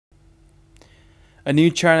A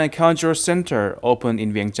new China Cultural Center opened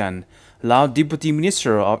in Vientiane. Lao Deputy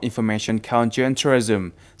Minister of Information, Culture and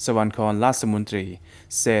Tourism, Savankhone Razmountry,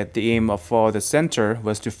 said the aim for the center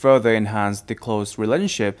was to further enhance the close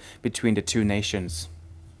relationship between the two nations.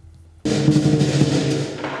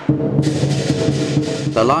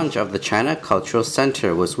 The launch of the China Cultural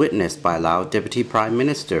Center was witnessed by Lao Deputy Prime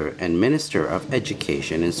Minister and Minister of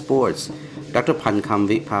Education and Sports, Dr. Phankham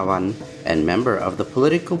Viphavanh, and member of the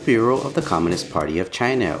Political Bureau of the Communist Party of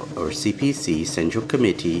China, or CPC Central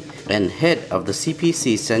Committee, and head of the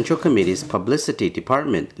CPC Central Committee's Publicity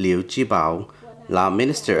Department, Liu Qibao, Lao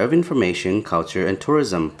Minister of Information, Culture and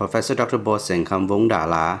Tourism, Professor Dr. Bosengkham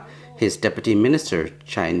Vongdara, his Deputy Minister,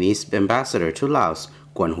 Chinese Ambassador to Laos,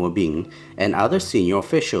 Guan Huabing, and other senior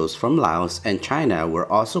officials from Laos and China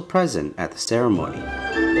were also present at the ceremony.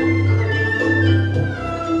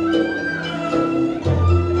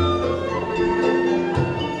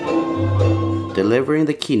 Delivering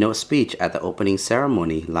the keynote speech at the opening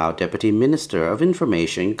ceremony, Lao Deputy Minister of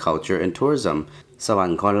Information, Culture and Tourism,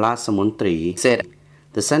 Savankhone Razmountry, said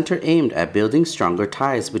the center aimed at building stronger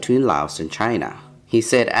ties between Laos and China. He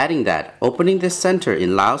said, adding that opening this center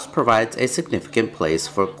in Laos provides a significant place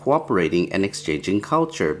for cooperating and exchanging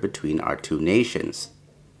culture between our two nations.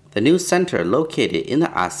 The new center, located in the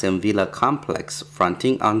ASEAN Villa complex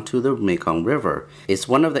fronting onto the Mekong River, is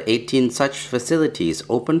one of the 18 such facilities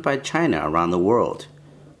opened by China around the world.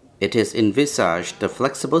 It is envisaged the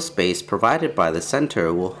flexible space provided by the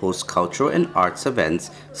center will host cultural and arts events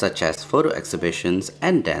such as photo exhibitions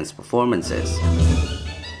and dance performances.